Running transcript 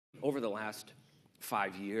over the last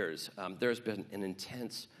 5 years, there's been an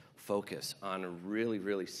intense focus on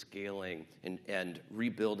really scaling and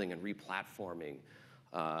rebuilding and replatforming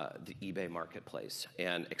the eBay marketplace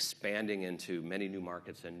and expanding into many new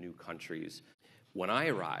markets and new countries. When I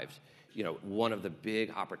arrived, one of the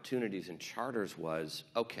big opportunities in charters was,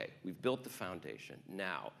 okay, we've built the foundation.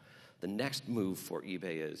 Now, the next move for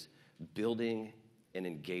eBay is building an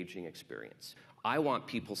engaging experience. I want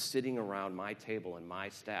people sitting around my table and my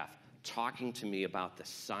staff talking to me about the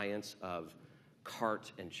science of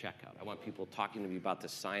cart and checkout. I want people talking to me about the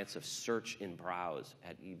science of search and browse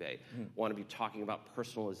at eBay. I want to be talking about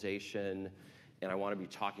personalization, and I want to be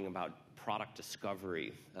talking about product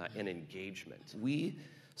discovery and engagement. We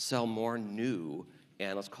sell more new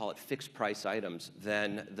and let's call it fixed price items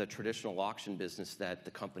than the traditional auction business that the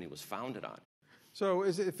company was founded on. So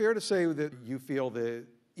is it fair to say that you feel that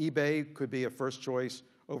eBay could be a first choice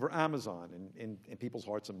over Amazon in people's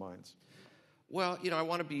hearts and minds? Well, I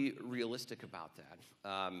want to be realistic about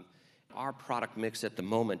that. Our product mix at the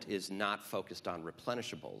moment is not focused on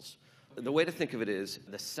replenishables. The way to think of it is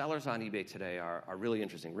the sellers on eBay today are really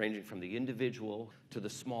interesting, ranging from the individual to the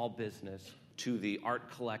small business to the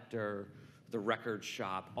art collector, the record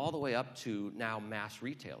shop, all the way up to now mass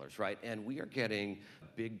retailers, right? And we are getting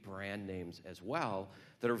big brand names as well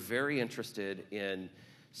that are very interested in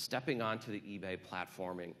stepping onto the eBay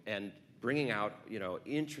platforming and bringing out,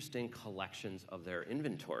 interesting collections of their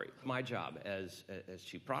inventory. My job as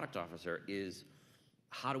Chief Product Officer is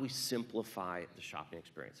how do we simplify the shopping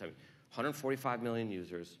experience? I mean, 145 million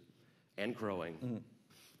users and growing,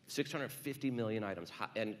 650 million items,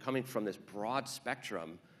 and coming from this broad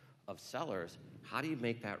spectrum of sellers, how do you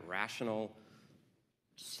make that rational,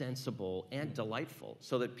 sensible, and delightful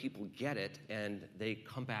so that people get it and they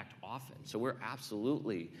come back often? So we're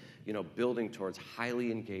absolutely, building towards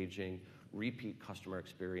highly engaging, repeat customer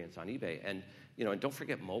experience on eBay. And, and don't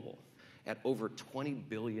forget mobile. At over $20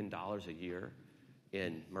 billion a year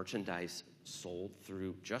in merchandise sold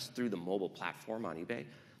through the mobile platform on eBay,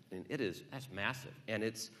 I mean, that's massive. And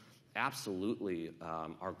it's absolutely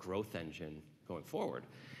our growth engine going forward.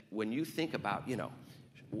 When you think about,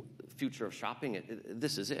 future of shopping,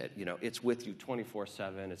 this is it. It's with you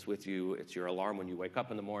 24/7. It's with you. It's your alarm when you wake up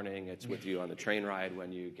in the morning. It's with you on the train ride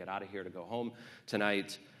when you get out of here to go home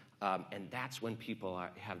tonight. And that's when people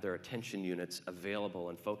have their attention units available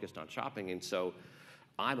and focused on shopping. And so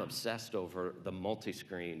I'm obsessed over the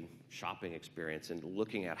multi-screen shopping experience and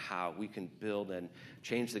looking at how we can build and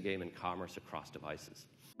change the game in commerce across devices.